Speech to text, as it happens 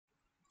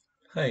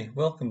Hi,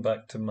 welcome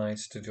back to my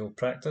studio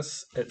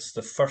practice. It's the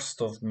 1st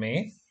of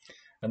May,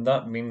 and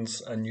that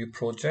means a new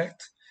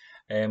project.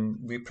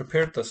 We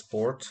prepared this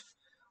board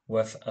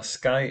with a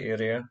sky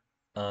area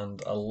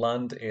and a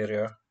land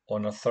area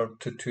on a third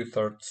to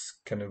two-thirds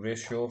kind of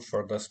ratio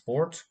for this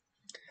board.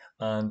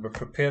 And we're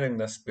preparing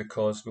this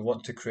because we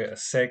want to create a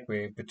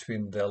segue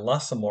between the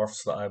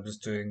elassomorphs that I was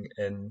doing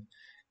in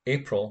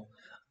April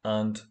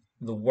and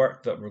the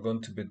work that we're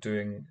going to be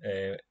doing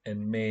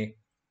in May,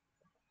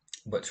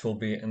 which will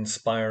be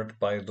inspired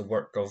by the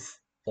work of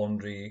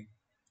Henri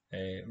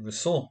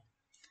Rousseau.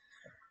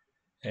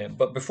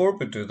 But before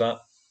we do that,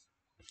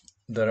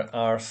 there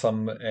are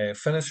some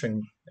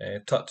finishing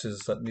touches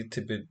that need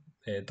to be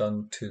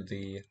done to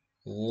the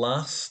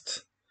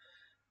last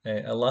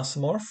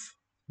elassomorph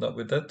that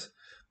we did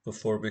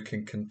before we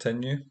can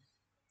continue.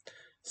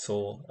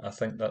 So I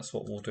think that's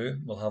what we'll do.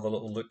 We'll have a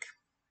little look.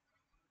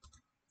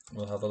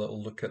 We'll have a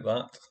little look at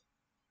that,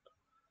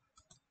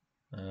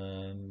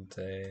 and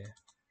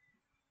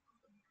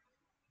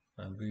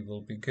we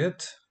will be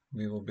good.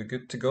 We will be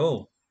good to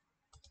go.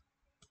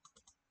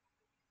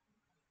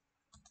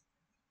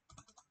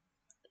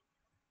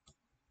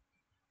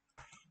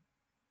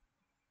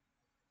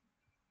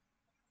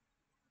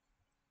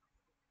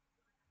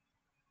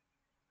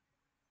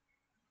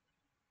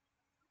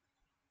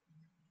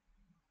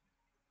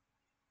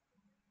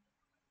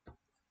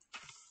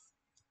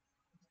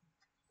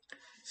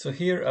 So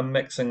here I'm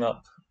mixing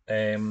up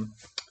a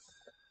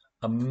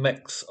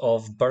mix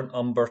of burnt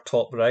umber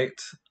top right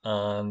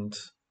and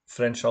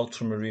French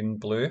ultramarine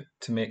blue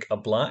to make a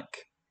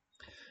black,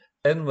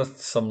 in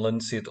with some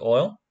linseed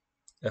oil,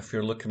 if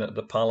you're looking at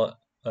the palette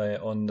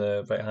on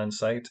the right hand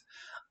side,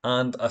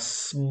 and a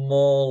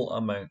small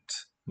amount,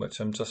 which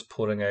I'm just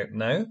pouring out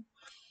now,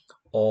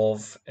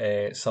 of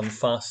some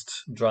fast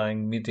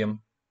drying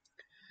medium.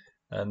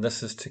 And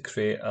this is to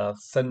create a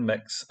thin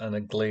mix and a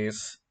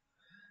glaze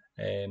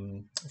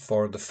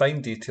for the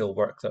fine detail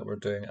work that we're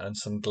doing and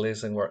some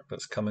glazing work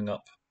that's coming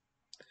up.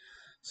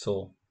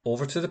 So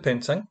over to the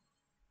painting.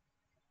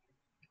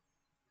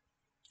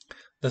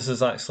 This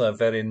is actually a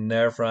very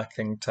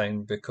nerve-wracking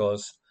time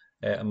because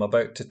I'm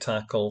about to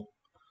tackle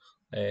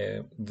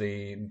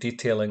the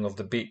detailing of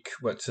the beak,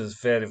 which is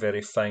very,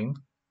 very fine.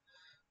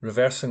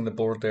 Reversing the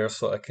board there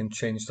so I can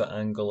change the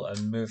angle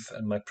and move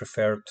in my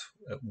preferred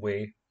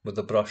way with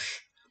the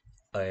brush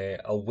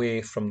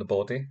away from the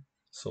body.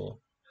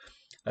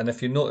 And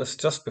if you notice,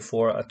 just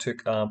before I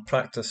took a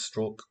practice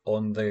stroke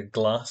on the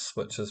glass,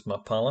 which is my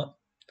palette,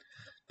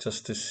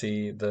 just to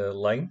see the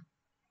line.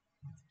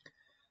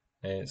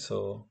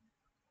 So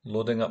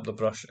loading up the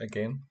brush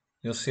again,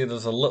 you'll see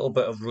there's a little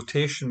bit of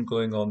rotation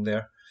going on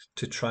there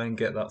to try and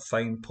get that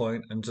fine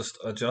point and just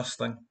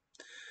adjusting,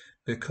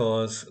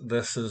 because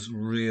this is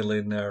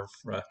really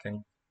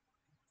nerve-wracking.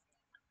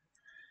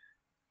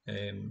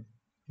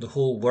 The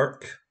whole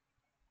work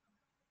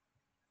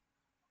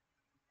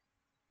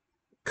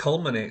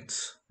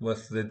culminates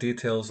with the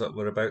details that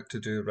we're about to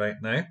do right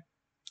now,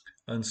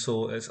 and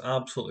so it's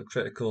absolutely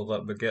critical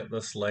that we get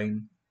this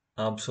line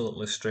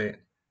absolutely straight.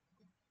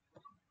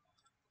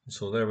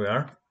 So there we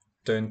are,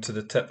 down to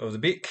the tip of the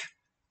beak,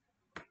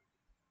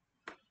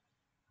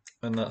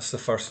 and that's the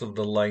first of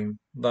the line.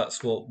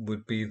 That's what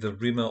would be the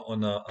rima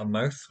on a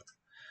mouth,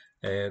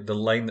 the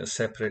line that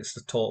separates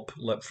the top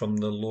lip from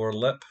the lower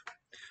lip.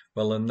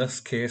 Well, in this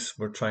case,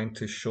 we're trying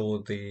to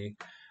show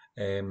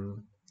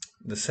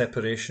the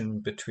separation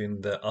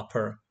between the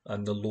upper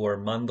and the lower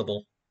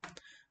mandible.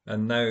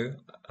 And now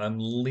I'm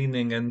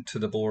leaning into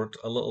the board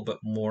a little bit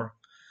more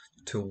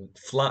to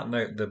flatten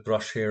out the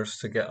brush hairs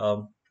to get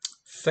a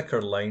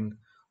thicker line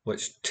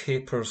which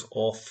tapers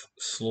off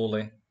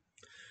slowly.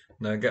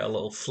 Now I get a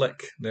little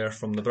flick there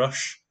from the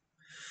brush,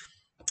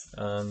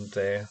 and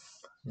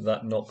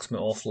that knocks me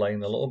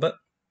offline a little bit,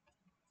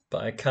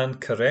 but I can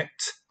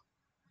correct.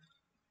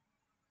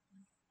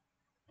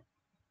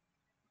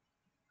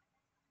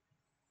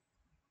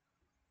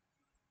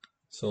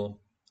 So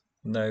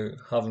now,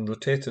 having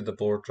rotated the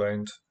board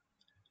round,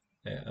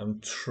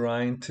 I'm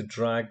trying to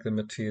drag the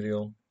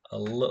material a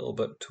little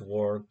bit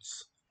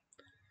towards,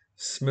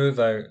 smooth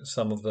out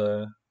some of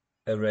the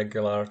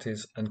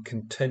irregularities, and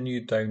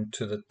continue down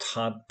to the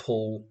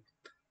tadpole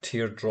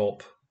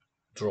teardrop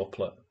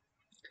droplet.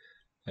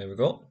 There we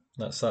go,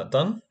 that's that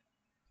done.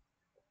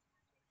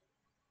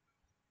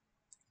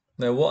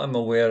 Now what I'm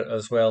aware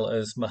as well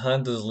is my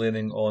hand is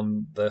leaning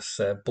on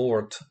this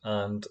board,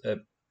 and it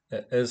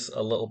is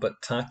a little bit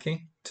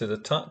tacky to the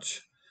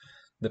touch.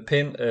 The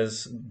paint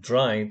is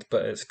dried,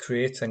 but it's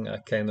creating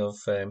a kind of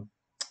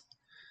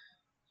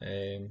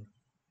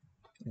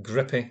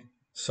grippy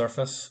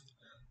surface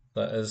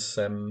that is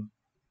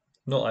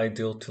not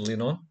ideal to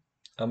lean on,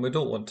 and we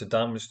don't want to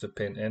damage the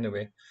paint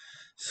anyway.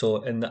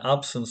 So in the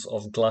absence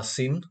of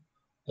glazing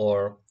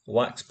or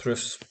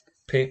waxproof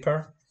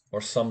paper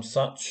or some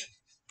such,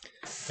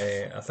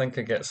 I think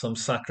I get some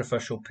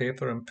sacrificial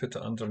paper and put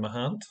it under my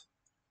hand.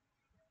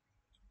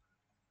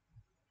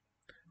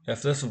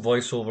 If this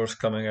voiceover is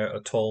coming out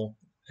at all,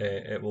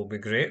 it will be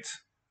great.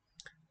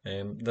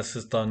 This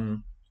is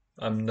done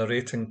I'm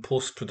narrating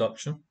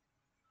post-production.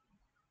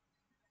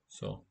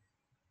 So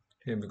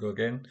here we go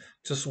again.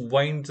 Just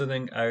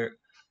widening out,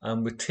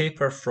 and we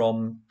taper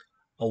from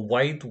a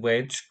wide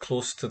wedge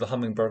close to the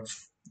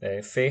hummingbird's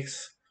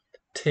face,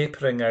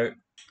 tapering out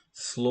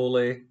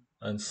slowly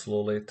and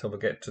slowly till we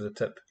get to the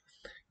tip.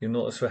 You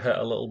notice we hit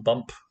a little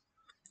bump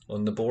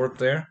on the board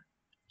there,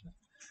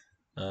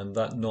 and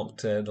that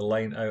knocked the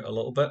line out a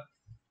little bit.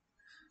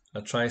 I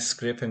try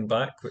scraping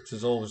back, which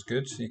is always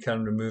good. You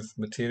can remove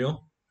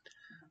material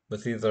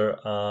with either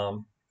a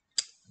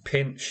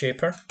paint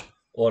shaper,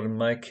 or in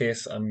my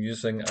case I'm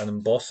using an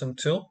embossing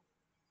tool.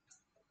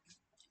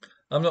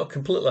 I'm not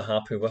completely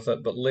happy with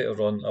it, but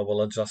later on I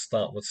will adjust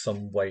that with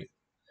some white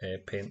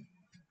paint.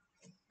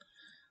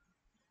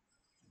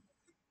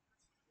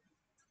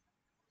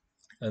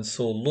 And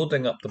so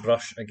loading up the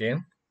brush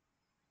again.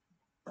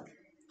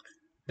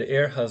 The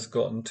air has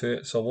gotten to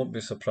it, so I won't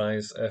be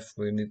surprised if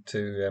we need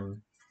to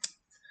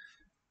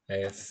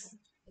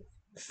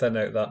thin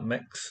out that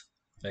mix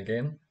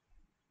again.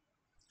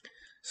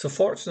 So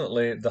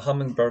fortunately, the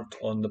hummingbird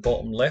on the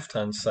bottom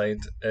left-hand side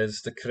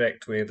is the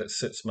correct way that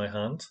suits my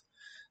hand.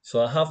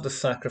 So I have the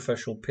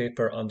sacrificial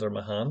paper under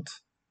my hand.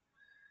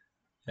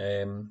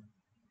 And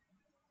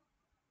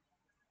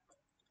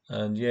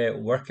yeah,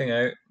 working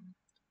out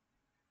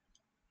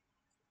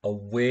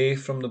away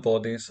from the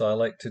body. So I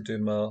like to do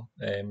my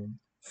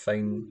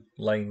fine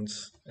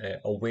lines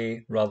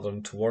away rather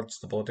than towards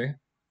the body.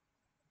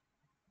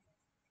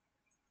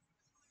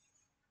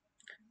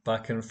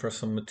 Back in for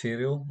some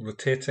material,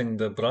 rotating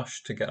the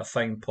brush to get a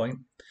fine point.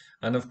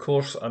 And of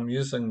course I'm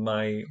using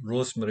my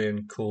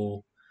Rosemary &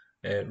 Co.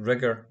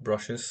 rigger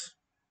brushes.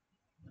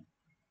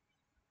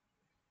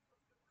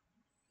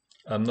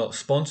 I'm not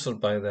sponsored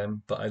by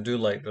them, but I do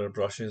like their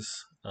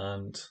brushes,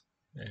 and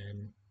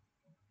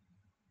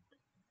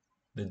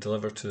they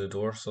deliver to the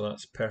door, so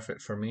that's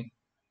perfect for me.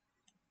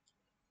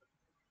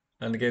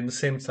 And again, the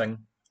same thing.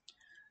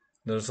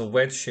 There's a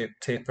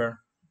wedge-shaped taper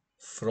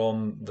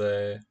from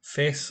the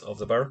face of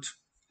the bird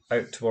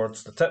out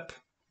towards the tip.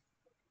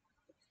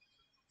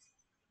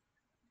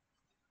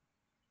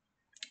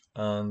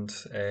 And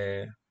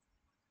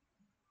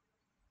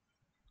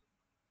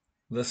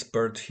this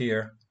bird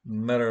here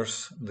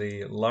mirrors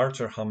the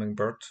larger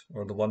hummingbird,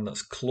 or the one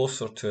that's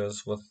closer to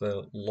us with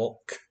the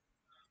lock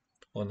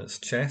on its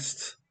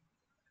chest.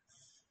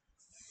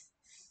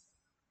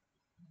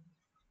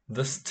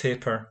 This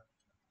taper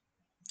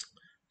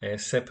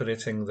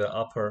separating the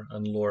upper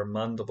and lower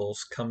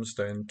mandibles comes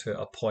down to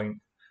a point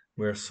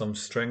where some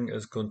string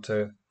is going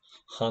to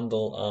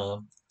handle a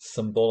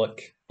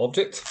symbolic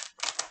object.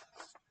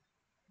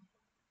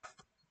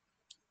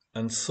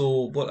 And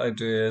so what I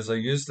do is I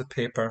use the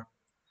paper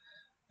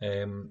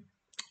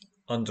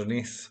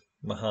underneath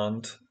my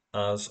hand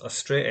as a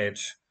straight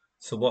edge.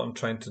 So what I'm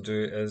trying to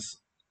do is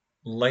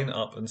line it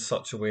up in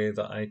such a way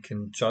that I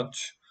can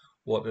judge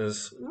what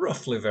is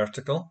roughly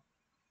vertical.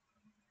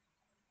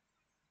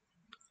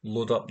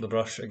 Load up the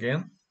brush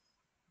again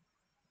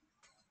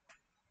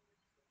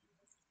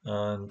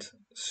and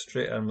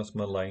straight in with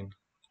my line.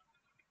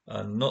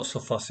 And not so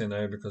fussy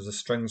now because the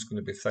string's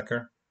going to be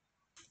thicker.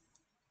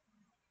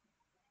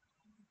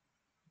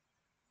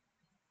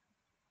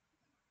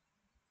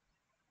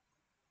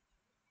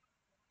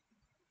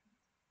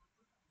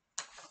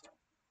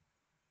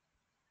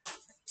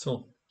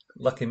 So,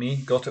 lucky me,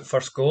 got it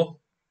first go.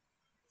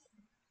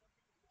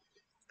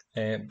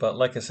 But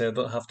like I said, I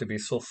don't have to be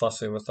so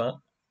fussy with that.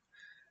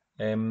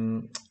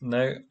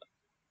 Now,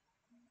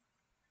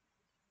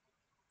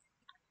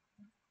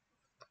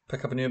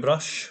 pick up a new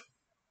brush.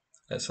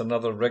 It's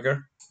another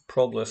rigger,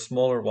 probably a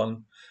smaller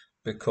one,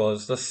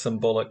 because this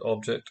symbolic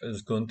object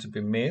is going to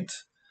be made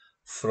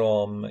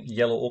from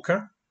yellow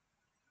ochre.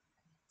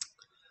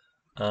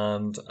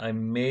 And I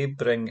may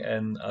bring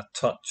in a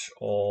touch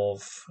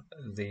of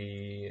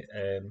the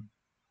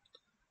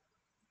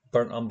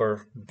burnt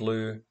umber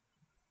blue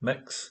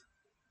mix.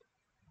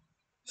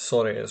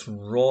 Sorry, it's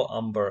raw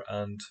umber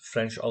and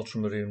French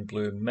ultramarine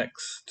blue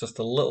mix, just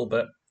a little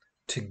bit,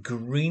 to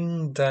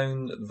green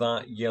down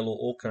that yellow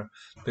ochre,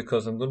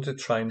 because I'm going to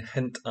try and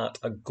hint at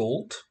a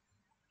gold.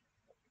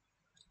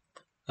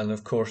 And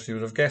of course, you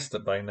would have guessed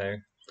it by now,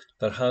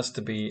 there has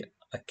to be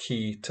a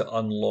key to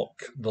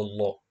unlock the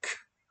lock.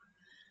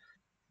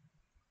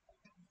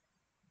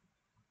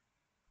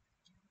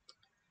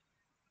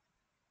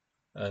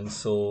 And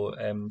so,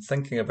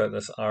 thinking about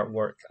this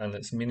artwork and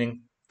its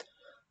meaning,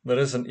 there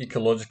is an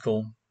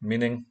ecological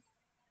meaning.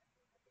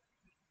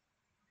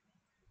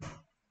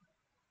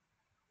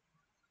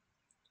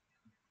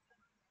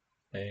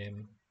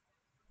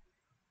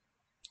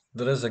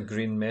 There is a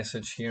green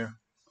message here.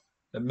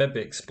 It maybe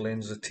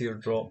explains the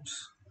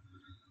teardrops.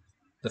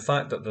 The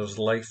fact that there's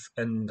life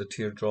in the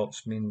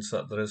teardrops means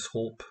that there is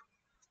hope.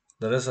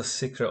 There is a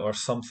secret or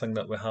something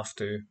that we have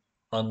to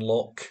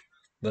unlock.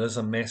 There is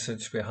a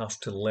message we have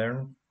to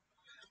learn.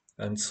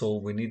 And so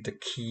we need the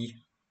key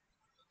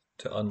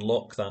to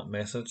unlock that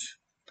message.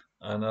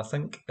 And I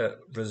think it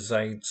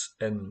resides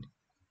in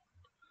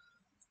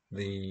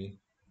the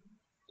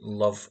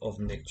love of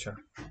nature.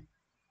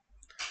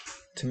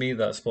 to me,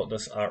 that's what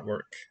this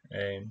artwork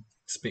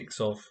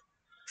speaks of,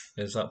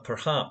 is that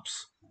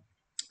perhaps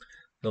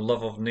the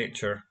love of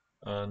nature,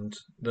 and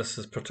this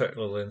is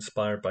particularly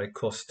inspired by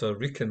Costa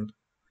Rican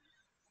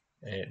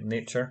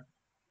nature,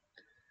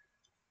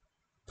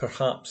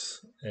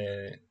 perhaps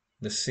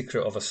the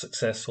secret of a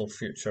successful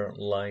future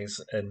lies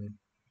in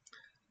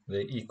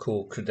the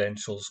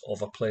eco-credentials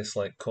of a place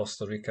like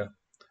Costa Rica,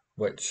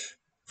 which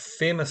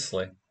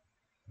famously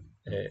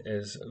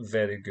is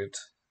very good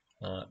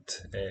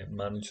at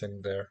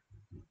managing their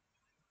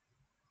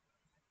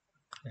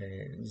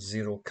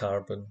zero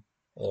carbon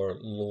or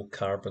low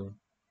carbon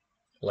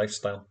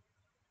lifestyle.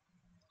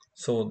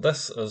 So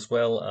this, as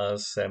well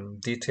as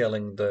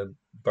detailing the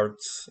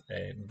birds'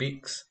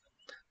 beaks,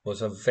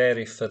 was a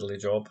very fiddly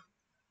job.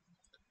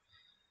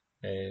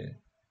 I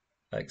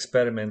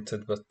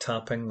experimented with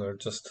tapping or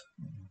just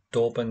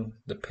daubing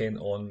the paint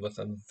on with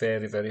a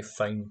very, very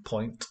fine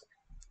point.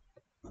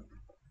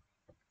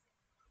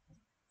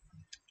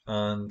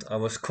 And I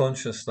was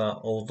conscious that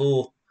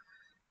although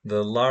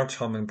the large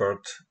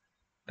hummingbird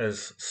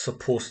is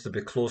supposed to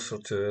be closer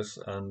to us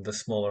and the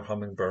smaller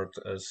hummingbird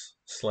is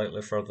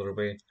slightly further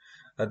away,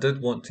 I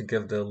did want to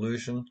give the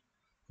illusion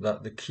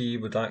that the key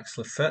would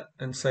actually fit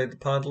inside the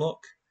padlock.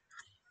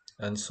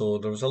 And so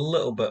there was a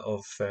little bit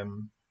of,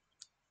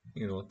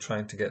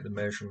 trying to get the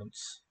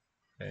measurements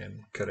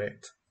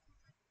correct.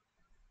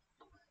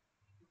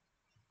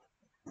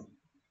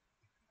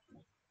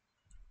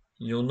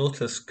 You'll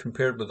notice,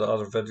 compared with the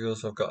other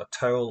videos, I've got a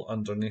towel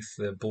underneath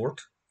the board,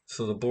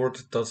 so the board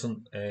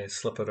doesn't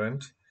slip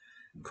around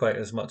quite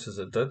as much as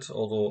it did,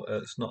 although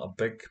it's not a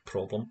big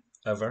problem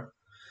ever.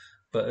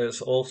 But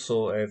it's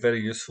also very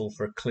useful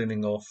for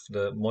cleaning off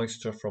the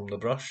moisture from the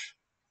brush.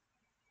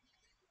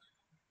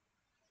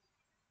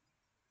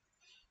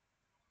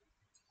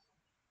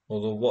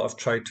 Although what I've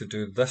tried to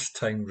do this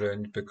time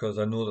round, because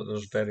I know that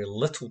there's very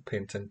little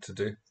painting to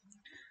do,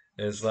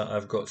 is that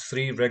I've got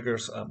 3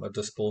 riggers at my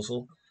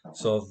disposal.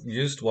 So I've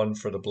used one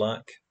for the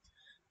black,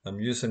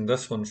 I'm using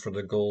this one for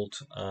the gold,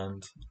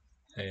 and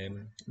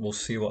we'll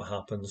see what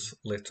happens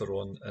later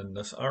on in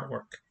this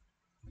artwork.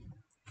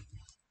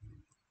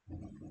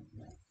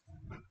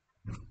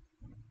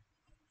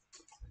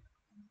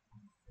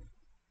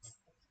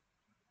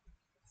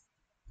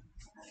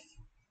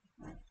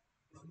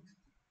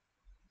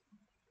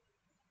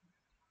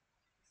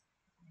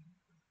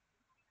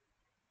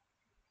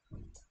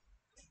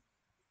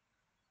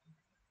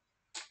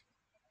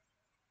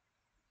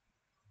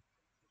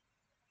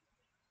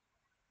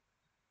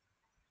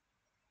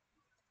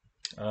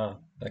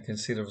 I can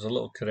see there was a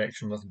little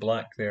correction with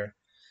black there.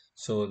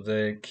 So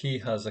the key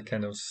has a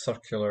kind of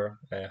circular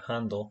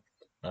handle,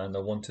 and I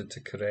wanted to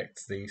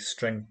correct the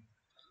string,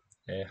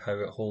 how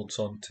it holds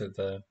onto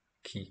the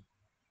key.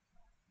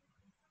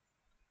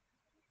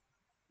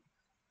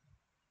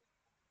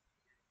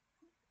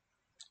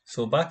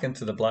 So back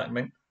into the black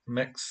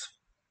mix,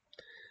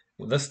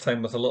 this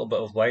time with a little bit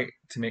of white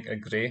to make a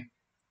grey.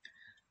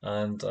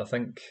 And I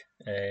think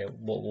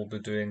what we'll be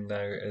doing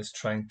now is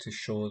trying to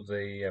show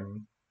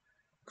the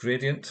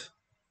gradient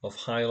of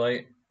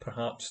highlight,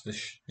 perhaps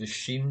the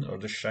sheen or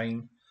the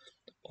shine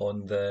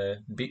on the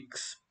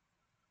beaks,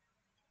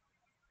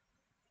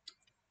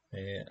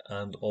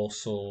 and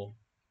also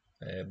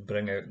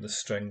bring out the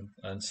string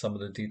and some of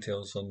the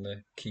details on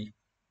the key.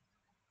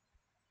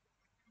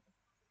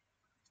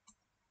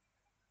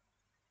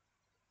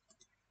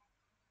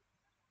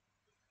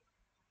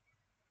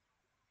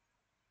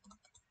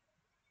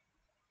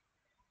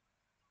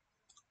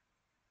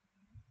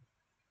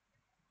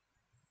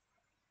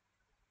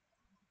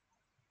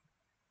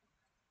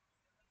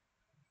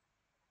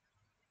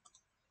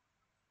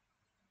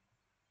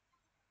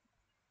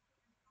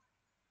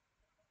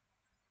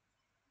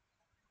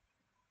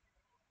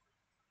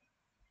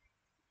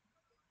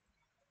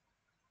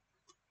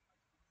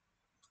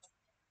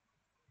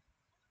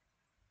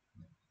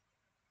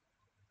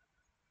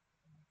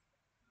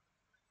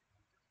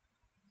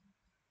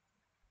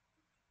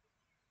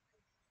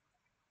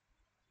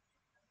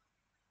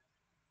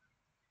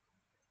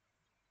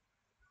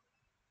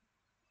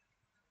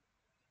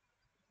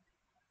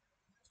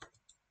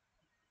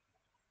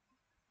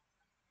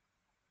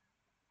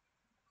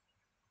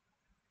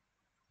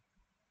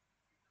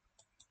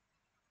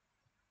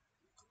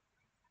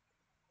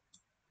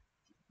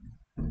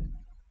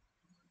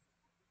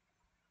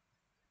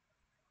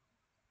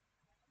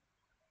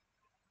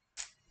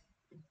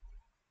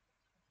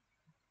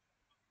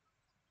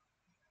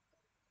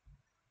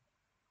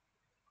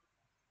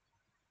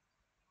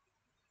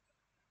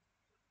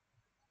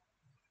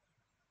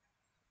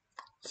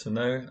 So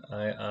now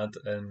I add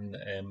in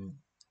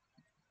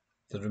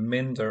the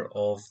remainder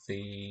of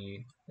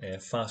the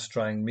fast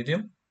drying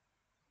medium.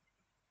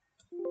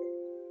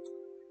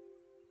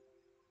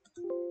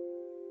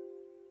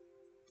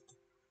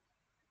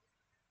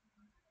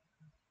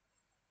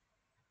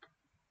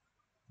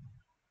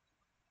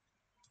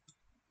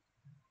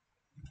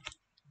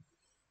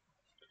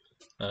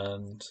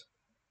 And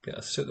get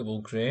a suitable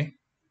grey.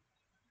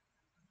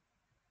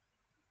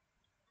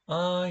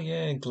 Ah,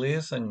 yeah,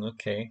 glazing,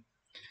 okay.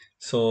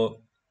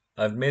 So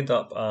I've made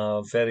up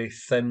a very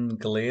thin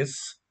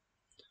glaze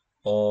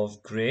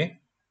of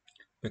grey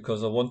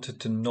because I wanted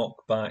to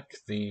knock back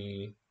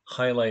the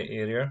highlight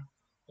area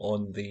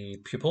on the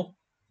pupil.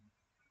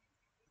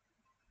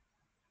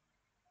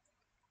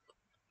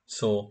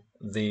 So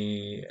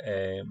the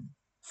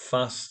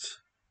fast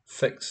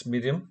fix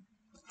medium,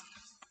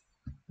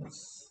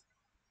 it's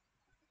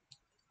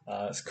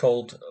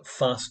called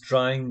fast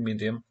drying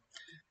medium,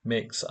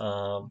 makes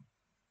a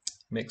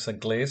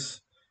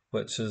glaze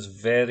which is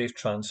very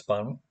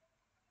transparent.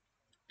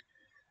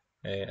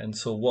 And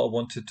so what I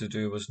wanted to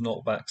do was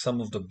knock back some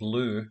of the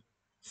blue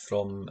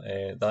from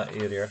that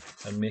area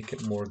and make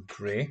it more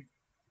grey.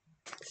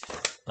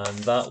 And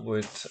that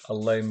would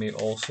allow me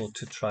also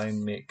to try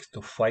and make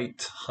the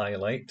white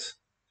highlight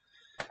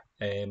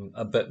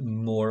a bit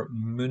more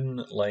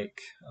moon-like.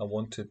 I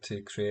wanted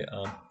to create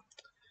a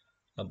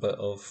bit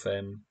of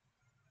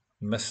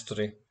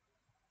mystery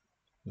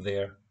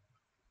there,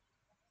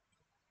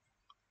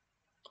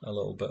 a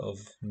little bit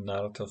of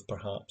narrative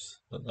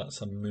perhaps, that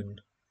that's a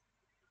moon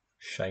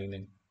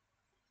shining.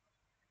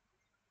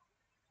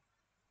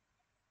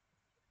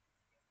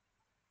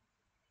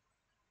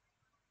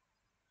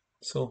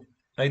 So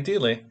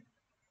ideally,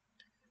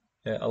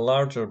 a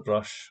larger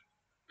brush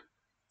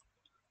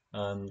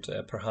and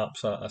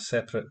perhaps a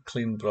separate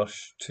clean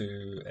brush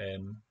to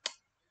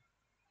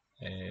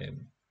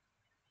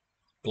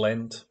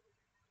blend.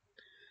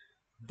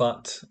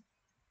 But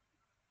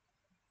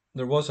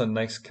there was a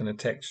nice kind of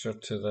texture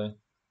to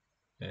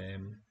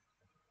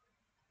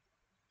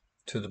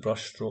the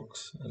brush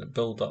strokes, and it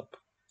built up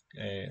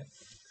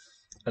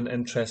an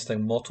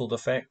interesting mottled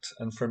effect.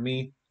 And for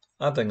me,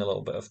 adding a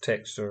little bit of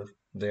texture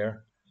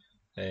there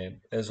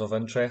is of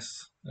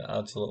interest. It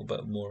adds a little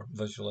bit more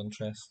visual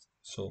interest.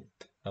 So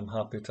I'm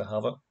happy to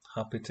have it.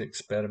 Happy to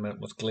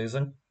experiment with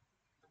glazing.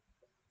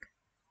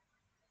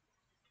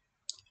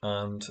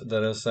 And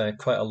there is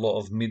quite a lot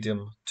of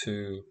medium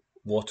to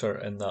water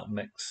in that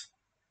mix.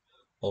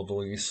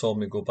 Although you saw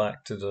me go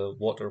back to the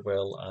water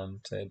well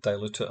and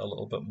dilute it a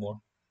little bit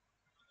more.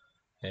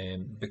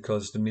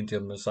 Because the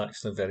medium is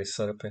actually very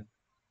syrupy.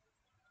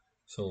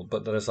 So,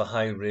 but there is a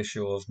high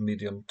ratio of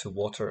medium to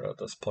water at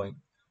this point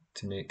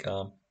to make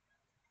a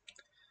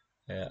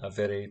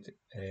very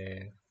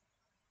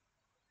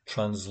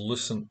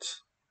translucent,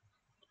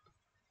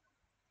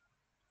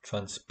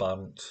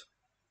 transparent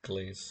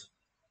glaze.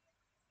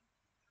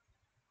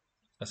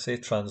 I say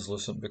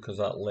translucent because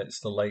that lets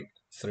the light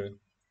through,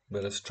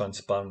 whereas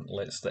transparent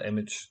lets the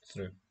image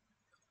through.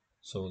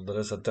 So there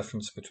is a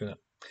difference between it.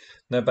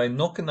 Now, by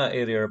knocking that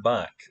area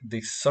back,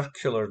 the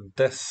circular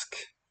disc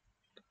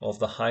of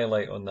the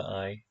highlight on the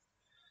eye,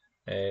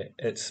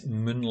 its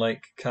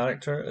moon-like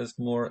character is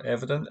more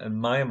evident in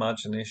my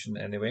imagination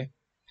anyway.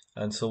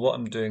 And so what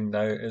I'm doing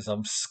now is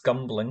I'm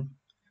scumbling.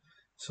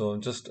 So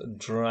I'm just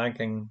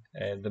dragging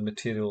the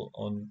material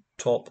on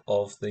top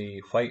of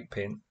the white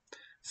paint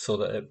so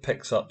that it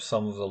picks up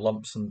some of the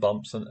lumps and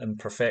bumps and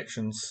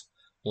imperfections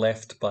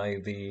left by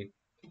the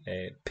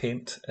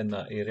paint in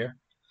that area.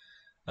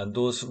 And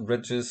those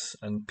ridges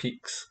and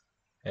peaks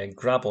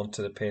grab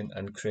onto the paint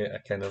and create a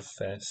kind of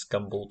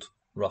scumbled,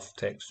 rough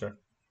texture,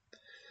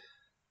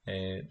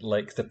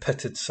 like the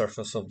pitted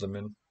surface of the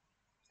moon.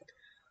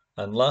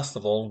 And last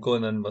of all,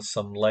 going in with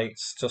some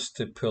lights just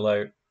to pull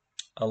out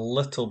a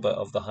little bit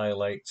of the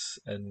highlights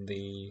in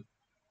the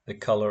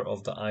colour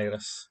of the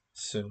iris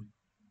soon.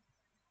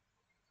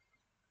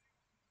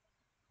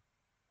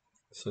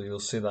 So you'll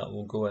see that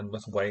we'll go in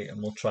with white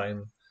and we'll try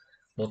and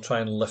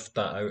lift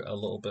that out a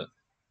little bit,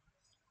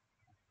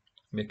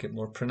 make it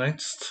more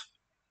pronounced.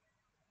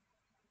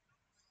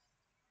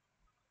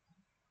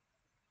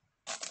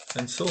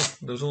 And so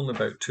there's only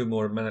about 2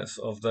 more minutes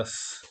of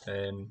this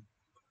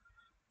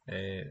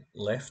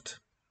left.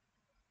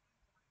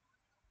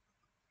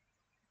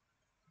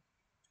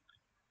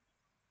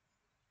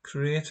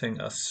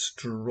 Creating a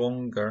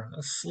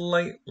slightly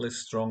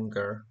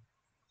stronger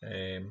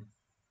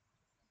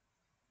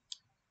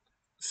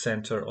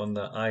centre on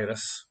the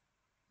iris.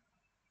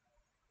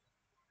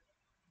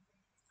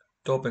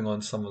 Daubing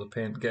on some of the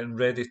paint, getting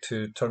ready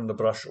to turn the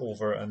brush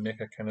over and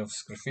make a kind of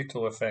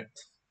sgraffito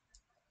effect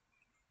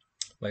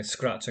by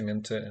scratching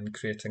into it and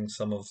creating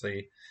some of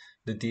the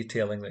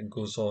detailing that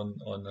goes on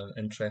an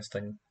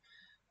interesting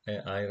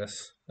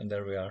iris. And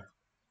there we are.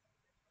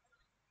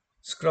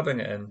 Scrubbing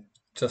it in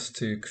just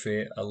to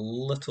create a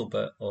little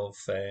bit of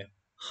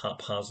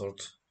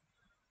haphazard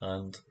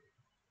and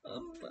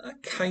a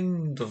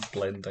kind of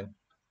blending.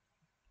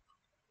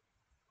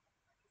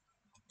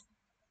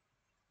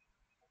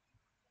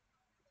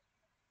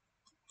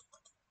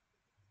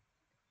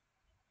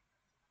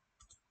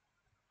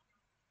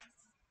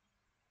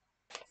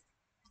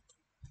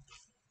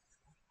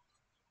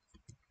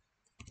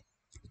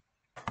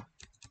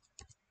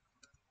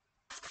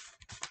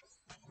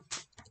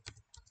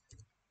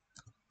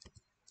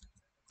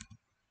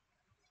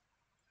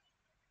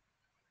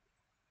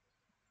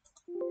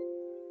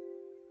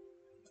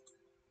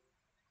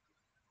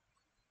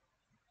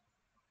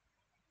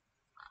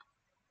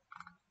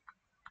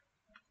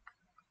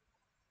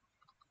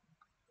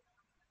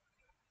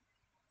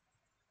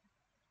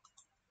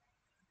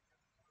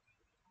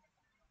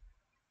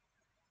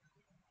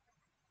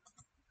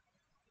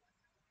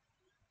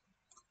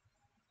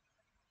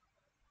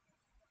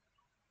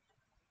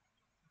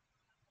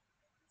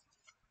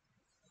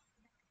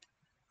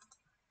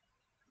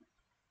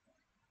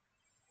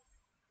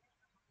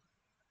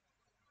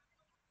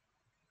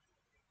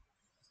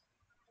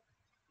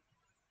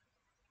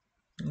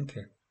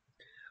 Okay.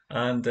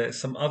 And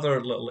some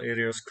other little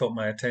areas caught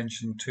my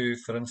attention too.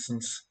 For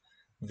instance,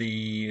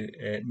 the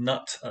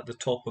nut at the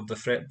top of the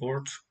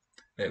fretboard,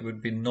 it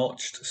would be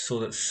notched so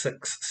that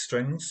 6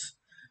 strings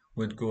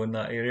would go in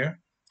that area.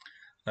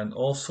 And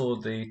also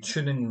the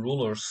tuning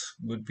rollers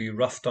would be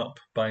roughed up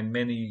by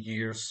many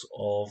years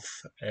of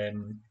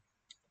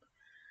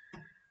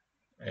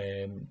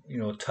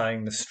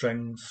tying the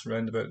strings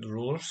round about the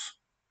rollers.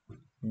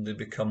 And they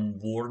become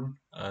worn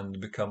and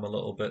become a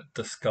little bit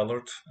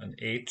discolored and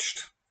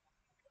aged.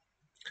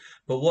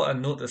 But what I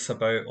notice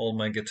about all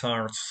my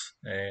guitars,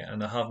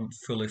 and I haven't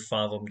fully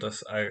fathomed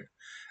this out,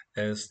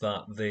 is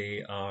that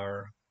they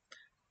are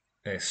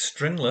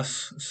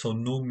stringless, so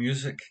no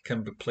music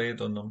can be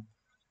played on them.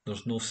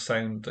 There's no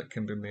sound that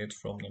can be made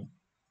from them.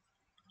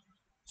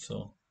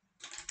 So,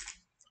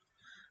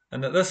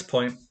 and at this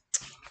point,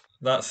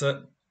 that's it.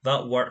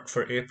 That work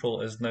for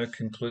April is now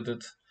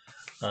concluded,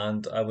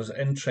 and I was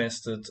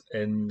interested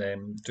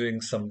in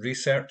doing some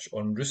research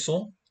on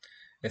Rousseau,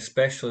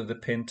 especially the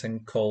painting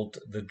called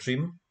The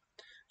Dream.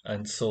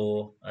 And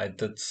so I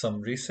did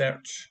some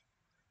research,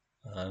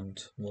 and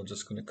we're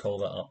just going to call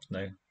that up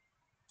now.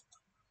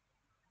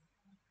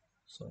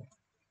 So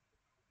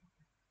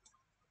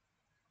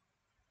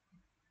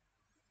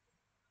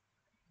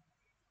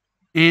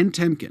Anne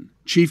Temkin,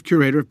 Chief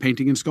Curator of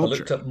Painting and I Sculpture.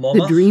 looked at The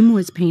Monmouth Dream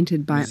was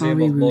painted by Museum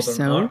Henri of Modern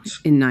Rousseau Art,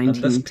 in and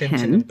this painting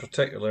in 1910.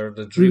 particular,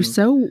 The Dream,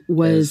 Rousseau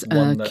was is one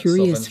a that's of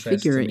curious interest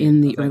figure to me. in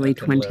I the think I early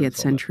can learn 20th from it.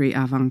 century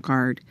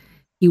avant-garde.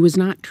 He was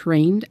not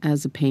trained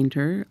as a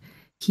painter.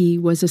 He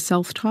was a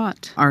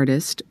self-taught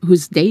artist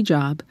whose day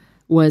job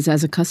was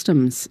as a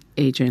customs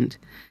agent.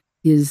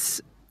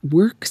 His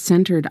work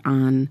centered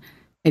on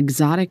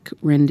exotic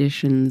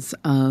renditions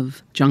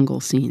of jungle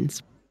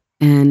scenes.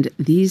 And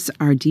these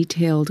are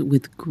detailed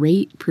with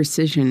great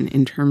precision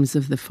in terms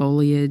of the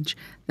foliage,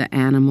 the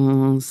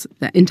animals,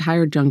 the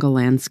entire jungle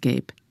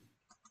landscape.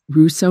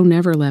 Rousseau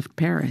never left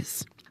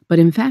Paris, but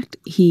in fact,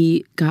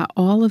 he got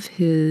all of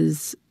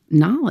his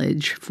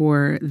knowledge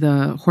for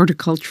the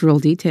horticultural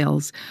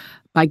details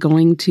by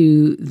going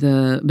to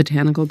the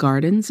botanical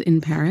gardens in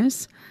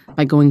Paris,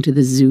 by going to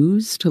the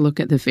zoos to look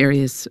at the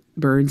various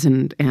birds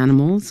and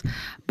animals,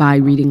 by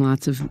reading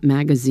lots of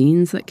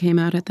magazines that came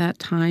out at that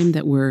time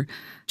that were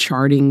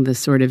charting the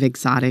sort of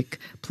exotic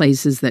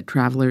places that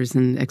travelers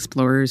and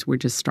explorers were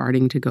just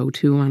starting to go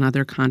to on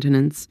other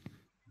continents.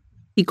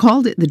 He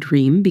called it the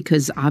Dream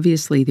because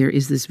obviously there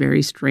is this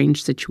very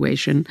strange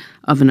situation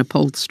of an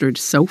upholstered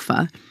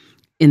sofa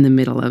in the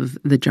middle of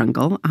the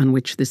jungle on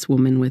which this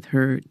woman with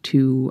her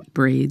 2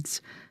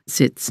 braids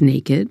sits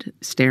naked,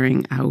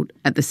 staring out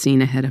at the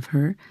scene ahead of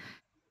her.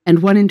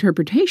 And one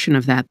interpretation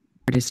of that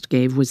the artist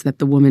gave was that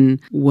the woman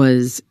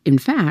was, in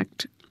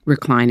fact,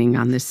 reclining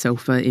on this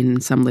sofa in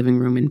some living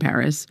room in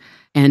Paris,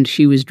 and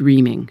she was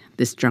dreaming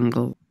this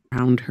jungle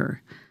around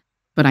her.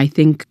 But I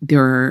think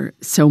there are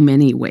so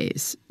many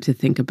ways to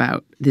think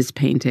about this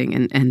painting,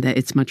 and that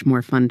it's much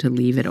more fun to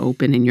leave it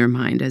open in your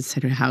mind as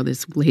to how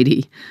this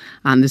lady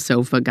on the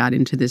sofa got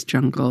into this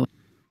jungle.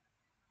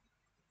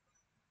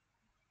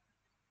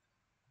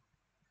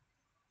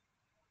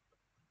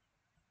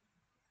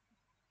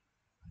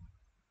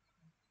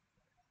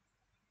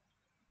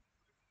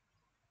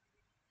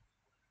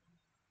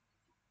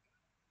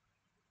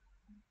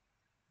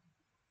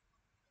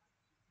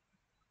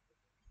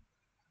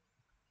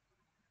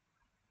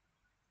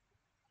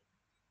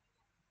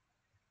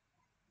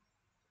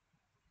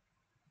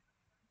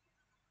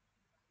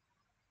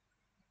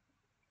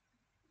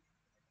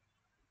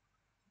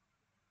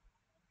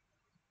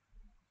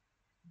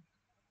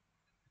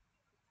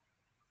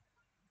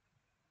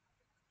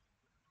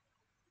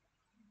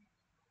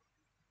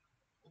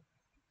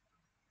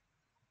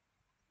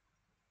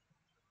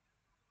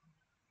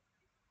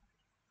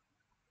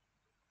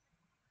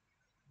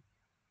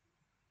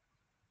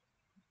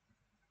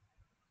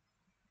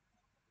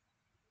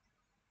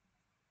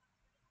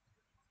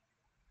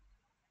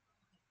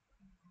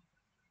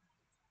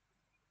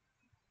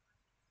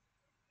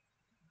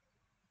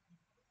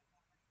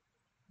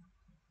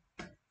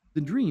 The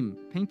Dream,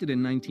 painted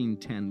in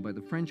 1910 by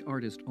the French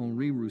artist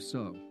Henri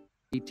Rousseau,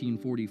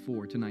 1844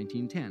 to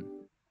 1910.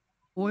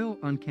 Oil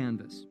on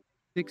canvas,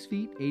 6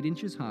 feet 8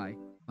 inches high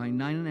by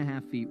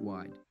 9.5 feet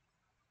wide,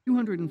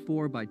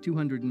 204 by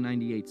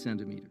 298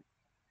 centimeters.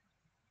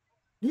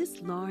 This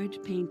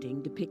large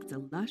painting depicts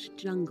a lush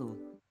jungle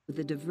with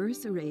a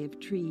diverse array of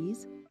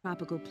trees,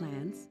 tropical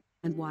plants,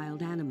 and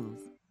wild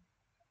animals.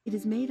 It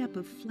is made up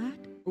of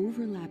flat,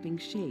 overlapping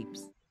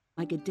shapes,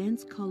 like a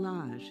dense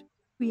collage,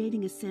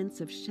 creating a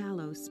sense of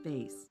shallow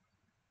space.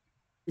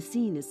 The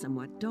scene is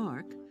somewhat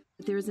dark,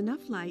 but there is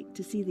enough light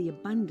to see the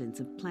abundance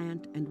of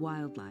plant and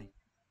wildlife.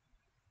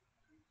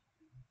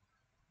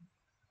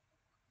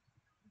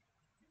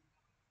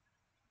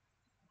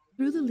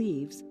 Through the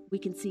leaves, we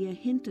can see a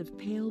hint of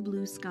pale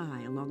blue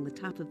sky along the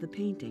top of the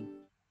painting,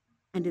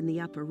 and in the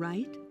upper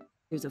right,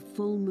 there's a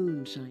full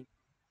moon shining.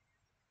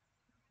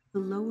 The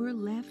lower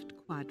left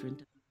quadrant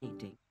of the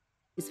painting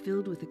is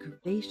filled with a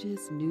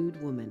curvaceous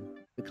nude woman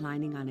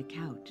reclining on a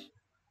couch.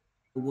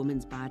 The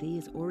woman's body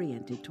is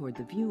oriented toward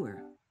the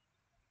viewer.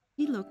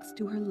 He looks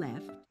to her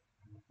left,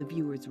 the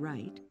viewer's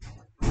right,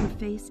 her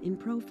face in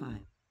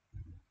profile.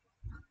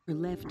 Her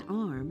left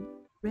arm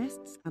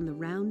rests on the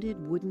rounded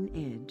wooden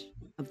edge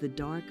of the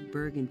dark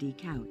burgundy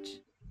couch.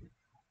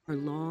 Her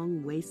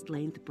long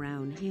waist-length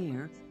brown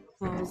hair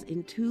falls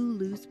in two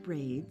loose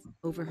braids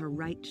over her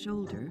right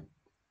shoulder,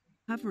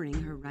 covering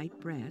her right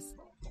breast,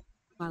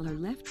 while her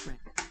left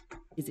breast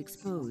is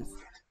exposed.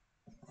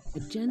 A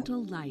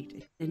gentle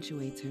light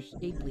accentuates her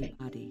shapely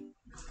body.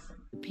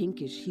 The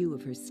pinkish hue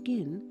of her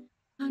skin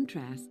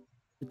contrasts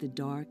with the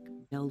dark,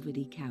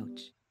 velvety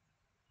couch.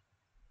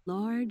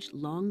 Large,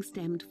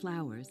 long-stemmed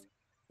flowers,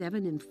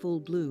 7 in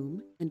full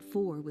bloom and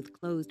 4 with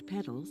closed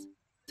petals,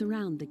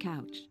 surround the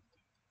couch.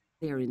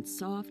 They are in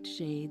soft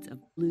shades of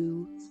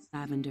blue,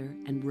 lavender,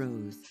 and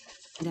rose,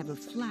 and have a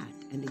flat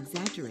and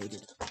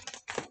exaggerated,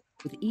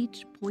 with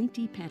each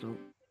pointy petal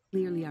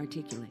clearly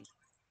articulate.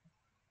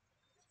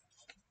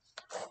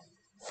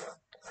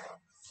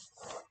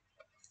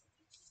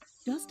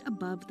 Just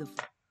above the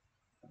flower,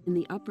 in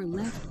the upper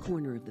left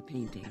corner of the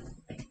painting,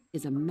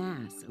 is a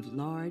mass of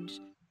large,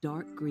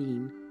 dark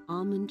green,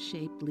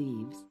 almond-shaped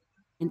leaves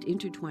and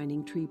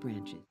intertwining tree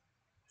branches.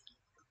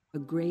 A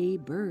gray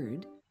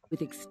bird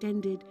with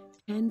extended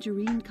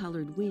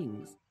tangerine-colored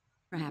wings,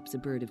 perhaps a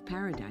bird of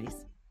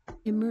paradise,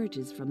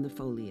 emerges from the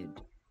foliage.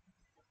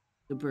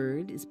 The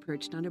bird is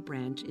perched on a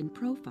branch in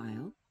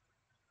profile,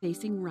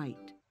 facing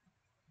right,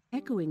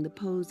 echoing the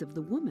pose of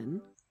the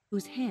woman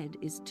whose head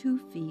is 2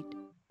 feet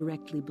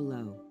directly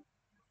below.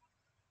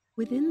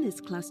 Within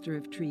this cluster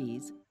of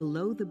trees,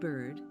 below the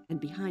bird and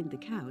behind the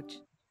couch,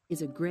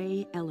 is a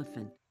gray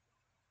elephant.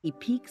 He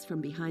peeks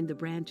from behind the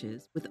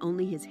branches with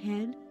only his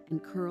head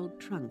and curled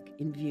trunk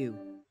in view,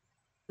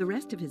 the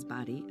rest of his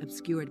body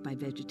obscured by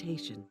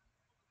vegetation.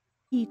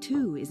 He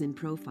too is in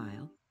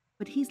profile,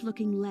 but he's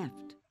looking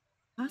left,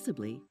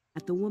 possibly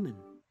at the woman.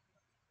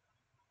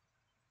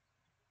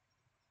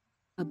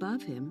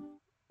 Above him,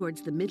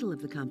 towards the middle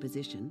of the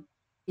composition,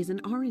 is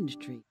an orange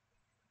tree,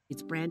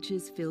 its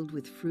branches filled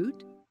with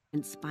fruit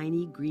and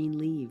spiny green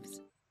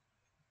leaves.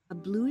 A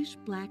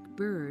bluish-black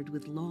bird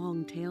with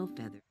long tail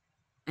feathers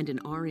and an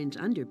orange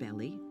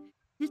underbelly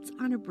sits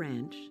on a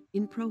branch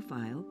in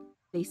profile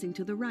facing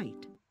to the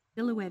right,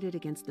 silhouetted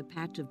against the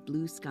patch of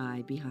blue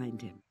sky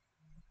behind him.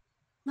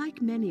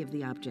 Like many of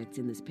the objects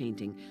in this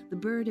painting, the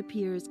bird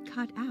appears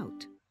cut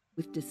out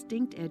with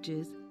distinct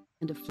edges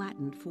and a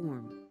flattened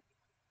form.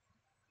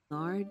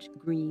 Large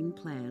green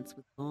plants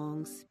with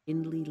long,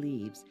 spindly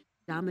leaves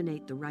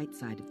dominate the right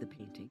side of the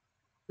painting,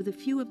 with a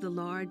few of the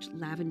large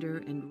lavender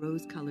and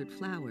rose-colored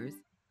flowers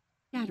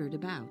scattered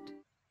about.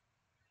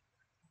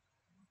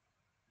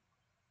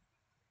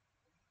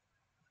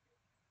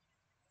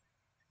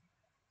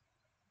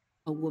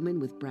 A woman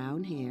with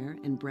brown hair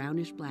and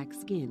brownish-black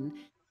skin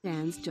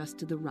stands just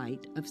to the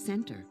right of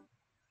center.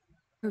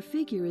 Her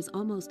figure is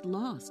almost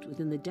lost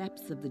within the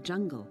depths of the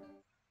jungle,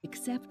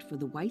 except for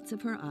the whites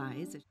of her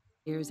eyes as she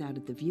stares out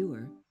at the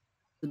viewer,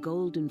 the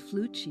golden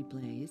flute she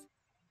plays,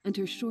 and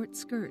her short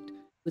skirt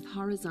with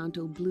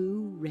horizontal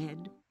blue,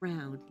 red,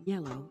 brown,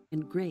 yellow,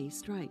 and gray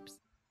stripes.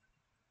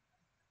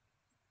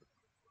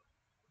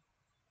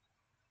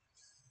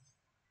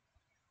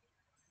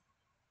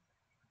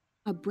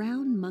 A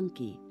brown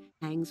monkey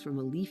hangs from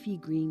a leafy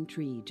green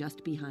tree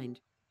just behind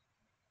her.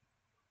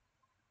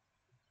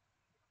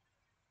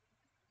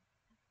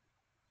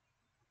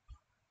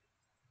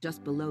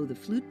 Just below the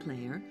flute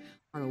player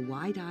are a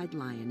wide-eyed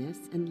lioness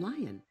and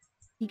lion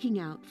peeking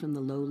out from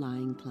the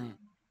low-lying plant.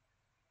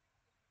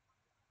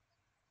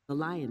 The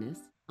lioness,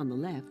 on the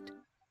left,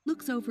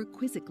 looks over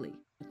quizzically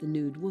at the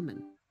nude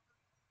woman.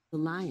 The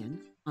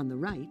lion, on the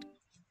right,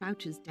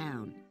 crouches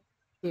down,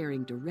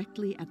 staring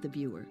directly at the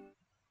viewer.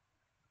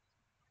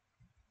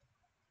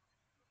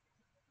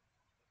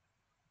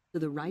 To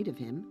the right of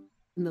him,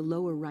 in the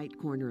lower right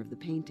corner of the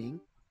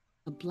painting,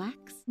 a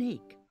black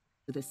snake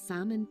with a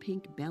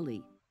salmon-pink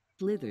belly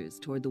slithers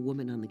toward the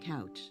woman on the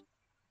couch.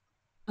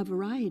 A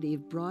variety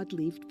of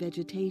broad-leafed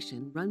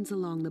vegetation runs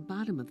along the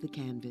bottom of the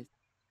canvas,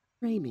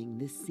 framing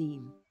this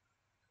scene.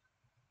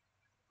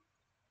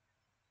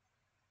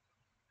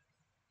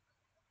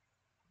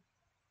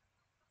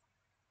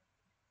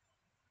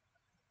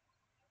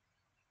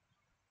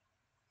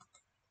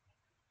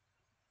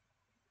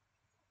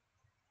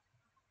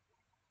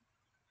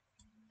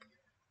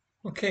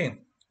 Okay,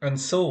 and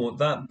so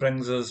that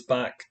brings us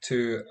back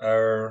to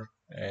our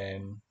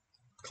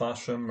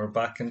classroom. We're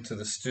back into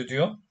the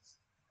studio.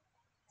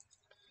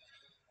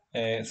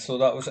 So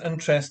that was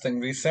interesting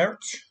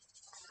research,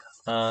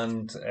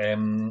 and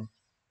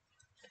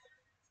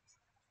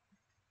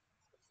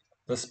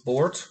this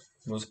board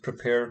was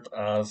prepared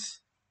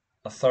as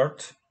a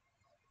third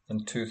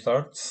and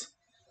 2/3,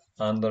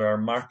 and there are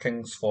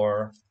markings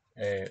for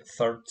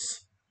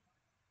thirds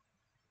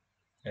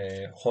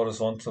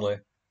horizontally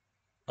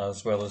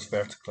as well as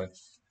vertically.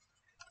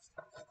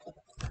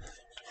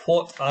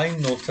 What I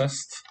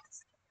noticed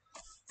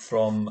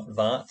from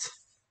that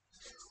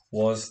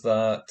was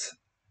that,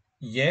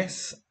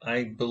 yes,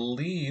 I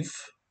believe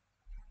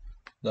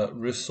that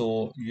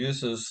Rousseau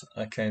uses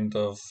a kind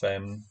of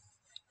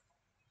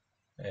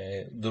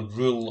the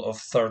rule of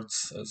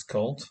thirds, it's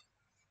called.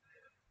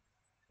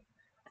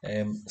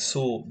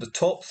 So the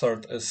top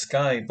third is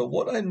sky, but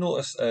what I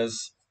notice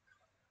is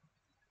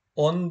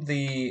on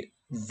the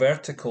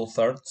vertical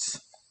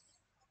thirds,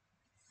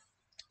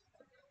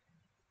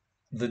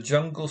 the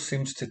jungle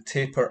seems to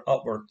taper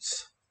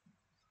upwards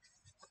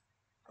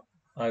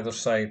either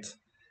side,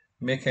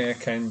 making a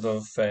kind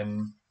of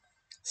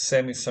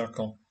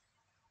semicircle.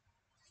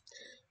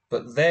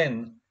 But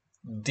then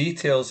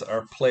details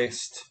are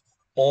placed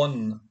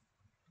on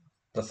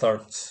the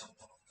thirds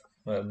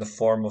in the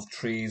form of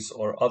trees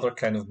or other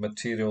kind of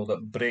material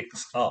that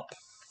breaks up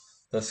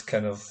this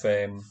kind of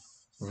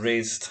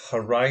raised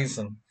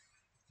horizon.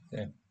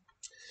 Yeah.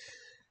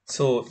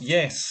 So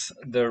yes,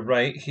 they're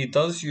right. He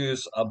does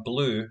use a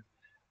blue,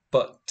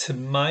 but to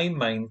my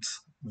mind,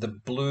 the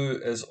blue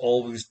is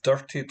always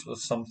dirtied with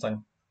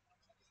something.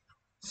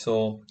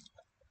 So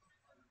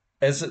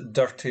is it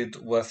dirtied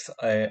with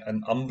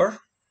an umber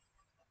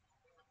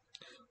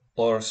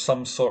or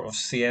some sort of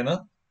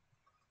sienna?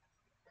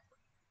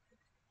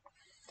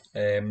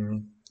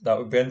 That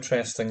would be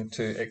interesting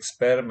to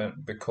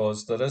experiment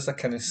because there is a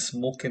kind of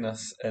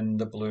smokiness in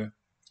the blue.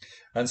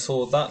 And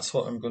so that's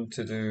what I'm going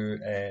to do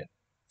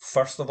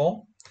first of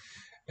all,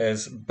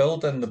 is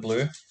build in the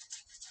blue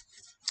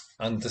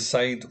and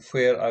decide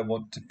where I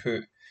want to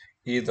put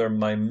either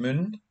my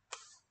moon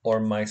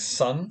or my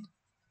sun,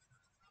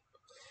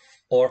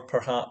 or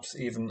perhaps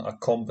even a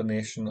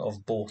combination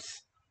of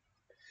both.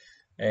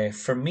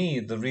 For me,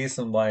 the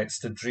reason why it's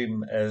the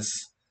dream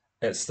is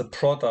it's the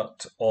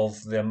product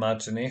of the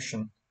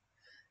imagination.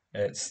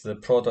 It's the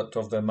product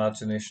of the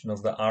imagination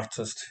of the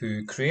artist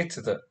who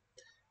created it.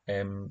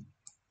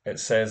 It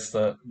says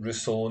that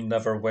Rousseau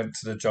never went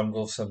to the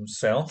jungles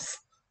himself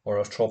or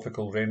a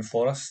tropical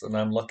rainforest, and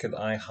I'm lucky that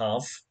I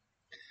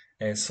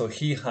have. So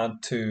he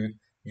had to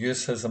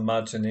use his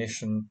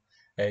imagination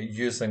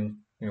using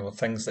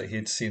things that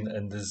he'd seen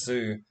in the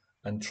zoo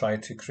and try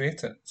to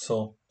create it.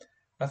 So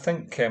I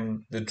think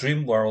the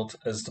dream world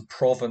is the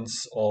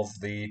province of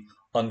the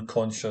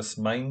unconscious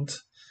mind,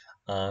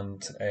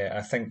 and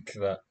I think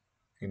that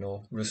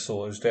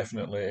Rousseau is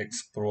definitely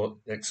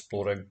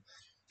exploring,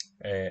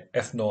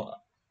 if not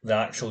the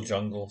actual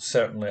jungle,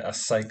 certainly a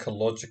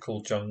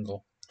psychological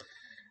jungle.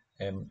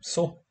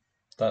 So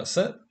that's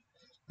it.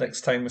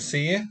 Next time we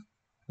see you,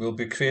 we'll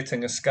be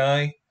creating a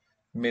sky,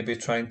 maybe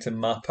trying to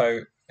map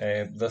out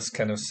this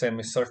kind of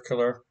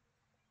semicircular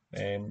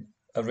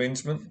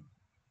arrangement,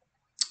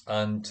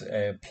 and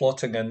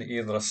plotting in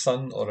either a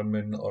sun or a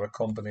moon or a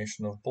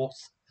combination of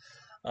both.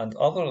 And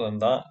other than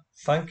that,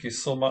 thank you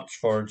so much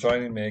for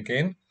joining me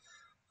again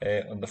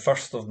on the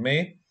 1st of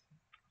May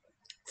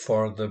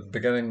for the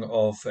beginning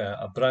of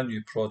a brand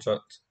new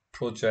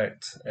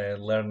project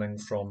learning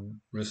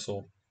from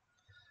Rousseau.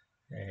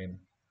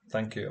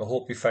 Thank you. I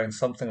hope you found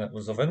something that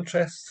was of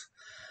interest,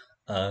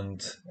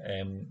 and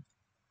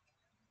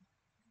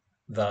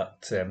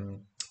that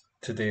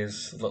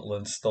today's little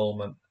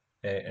installment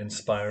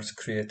inspires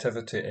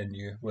creativity in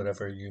you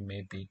wherever you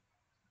may be.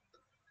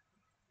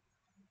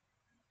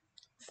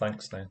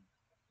 Thanks now.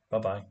 Bye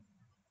bye.